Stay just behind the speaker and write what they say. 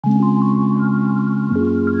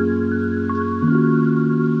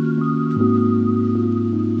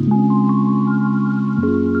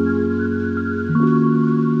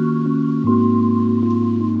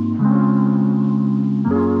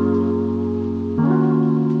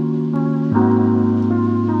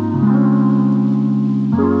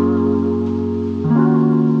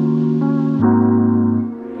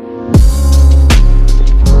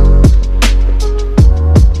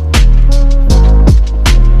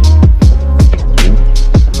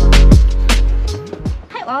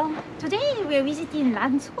We're visiting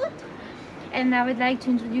Landshut, and I would like to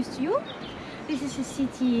introduce to you. This is a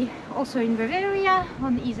city also in Bavaria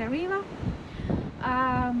on the Isar River,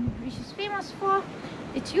 which is famous for.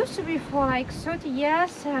 It used to be for like 30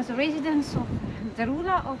 years as a residence of the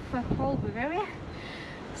ruler of whole Bavaria.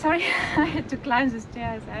 Sorry, I had to climb the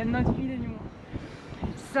stairs. I'm not fit anymore.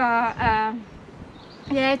 So yeah,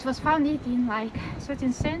 it was founded in like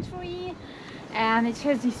 13th century, and it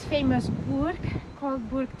has this famous burg called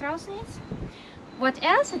Fortress Trausnitz. What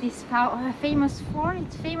else it is famous for?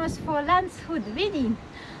 It's famous for Landshut wedding,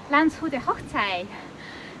 Landshut Hochzeit,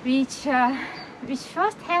 which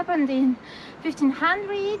first happened in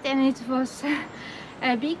 1500, and it was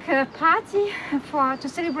a big party to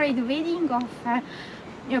celebrate the wedding of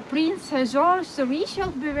Prince George the Rich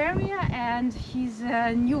of Bavaria and his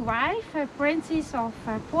new wife, Princess of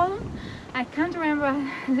Poland. I can't remember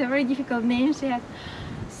the very difficult names yet.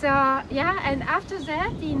 So yeah, and after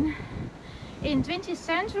that, in 20th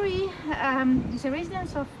century, the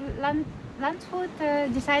residents of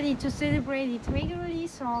Landshut decided to celebrate it regularly.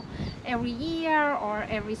 So every year or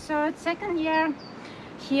every second year,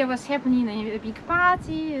 here was happening a big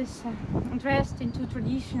party, dressed into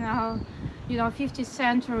traditional, 50th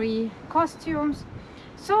century costumes.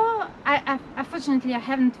 So unfortunately I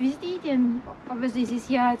haven't visited, and obviously this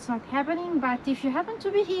year it's not happening, but if you happen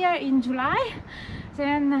to be here in July,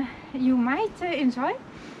 then you might enjoy.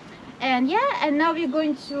 And yeah, and now we're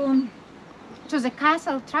going to the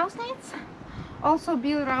castle Trausnitz, also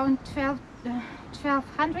built around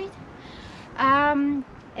 1200, and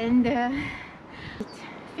it's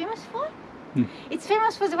famous for? It's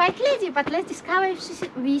famous for the White Lady, but let's discover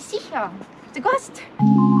if we see her, the ghost.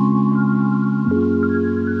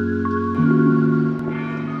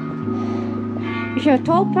 If you're a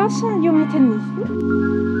tall person, you might miss.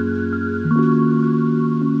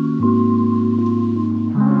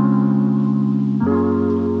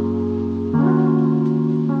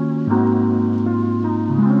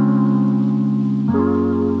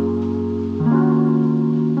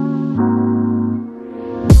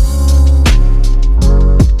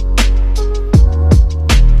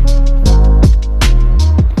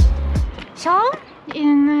 So,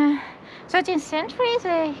 in 13th century,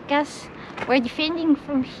 I guess we're defending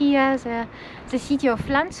from here the city of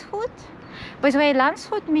Landshut. By the way,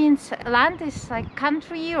 Landshut means land is like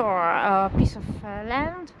country or a piece of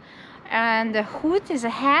land, and the Hut is a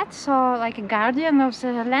head, so like a guardian of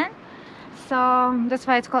the land. So that's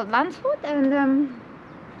why it's called Landshut. And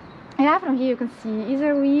yeah, from here you can see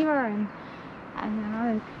Isar River, and I don't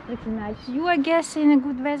know, it's a nice view, I guess, in a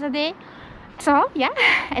good weather day. So yeah,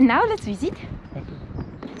 and now let's visit.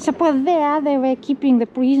 Suppose there they were keeping the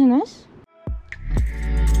prisoners.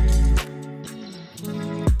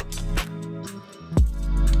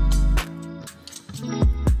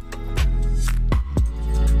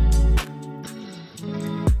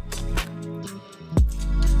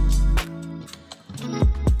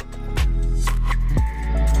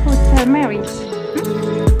 Who's married?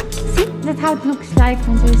 See, that's how it looks like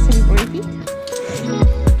when they celebrate it.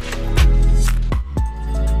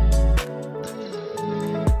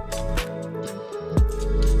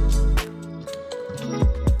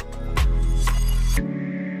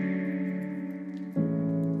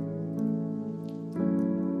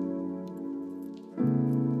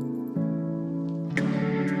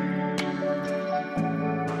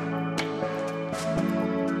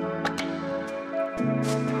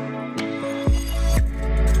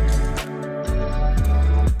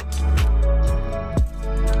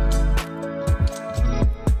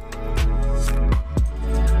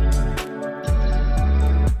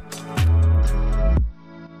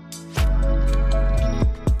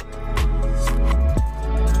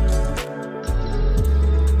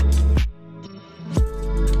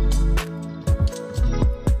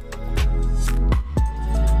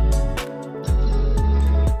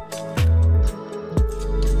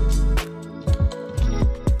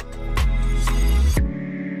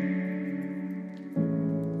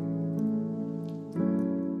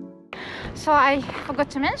 so I forgot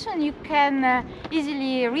to mention, you can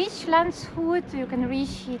easily reach Landshut. You can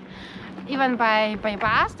reach it even by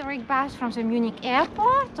bus, direct bus from the Munich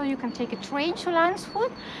airport, or you can take a train to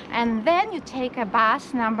Landshut, and then you take a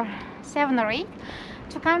bus number 7 or 8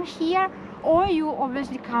 to come here, or you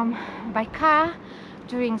obviously come by car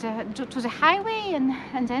during to the highway,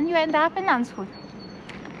 and then you end up in Landshut.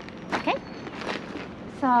 Okay,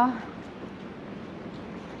 so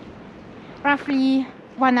roughly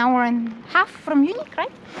 1 hour and a half from Munich,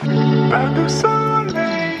 right? Pas de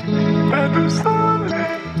soleil, pas de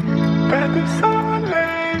soleil, pas de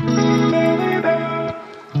soleil,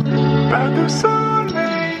 pas de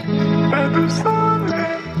soleil, pas de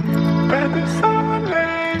soleil, pas de soleil.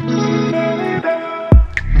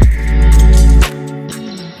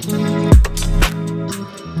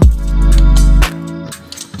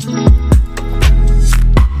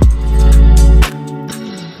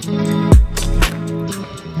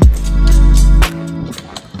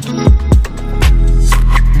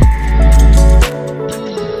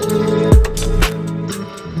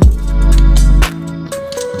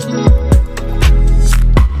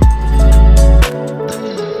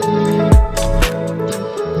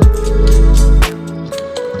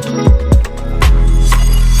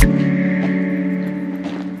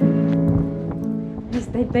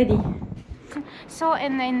 So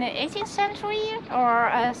in the 18th century or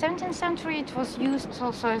 17th century, it was used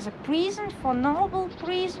also as a prison for noble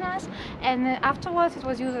prisoners, and afterwards it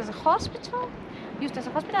was used as a hospital.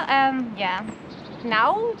 And yeah,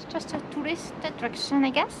 now it's just a tourist attraction,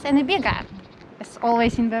 I guess, and a beer garden, as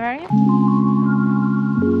always in Bavaria.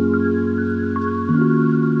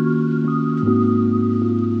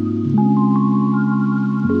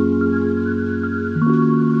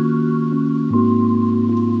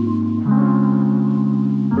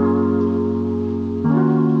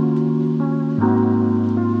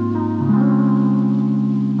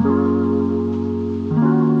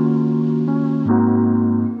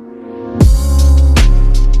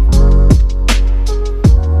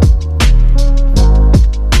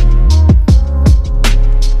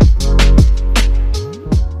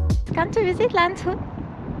 To visit Landshut,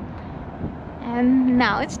 and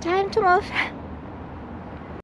now it's time to move.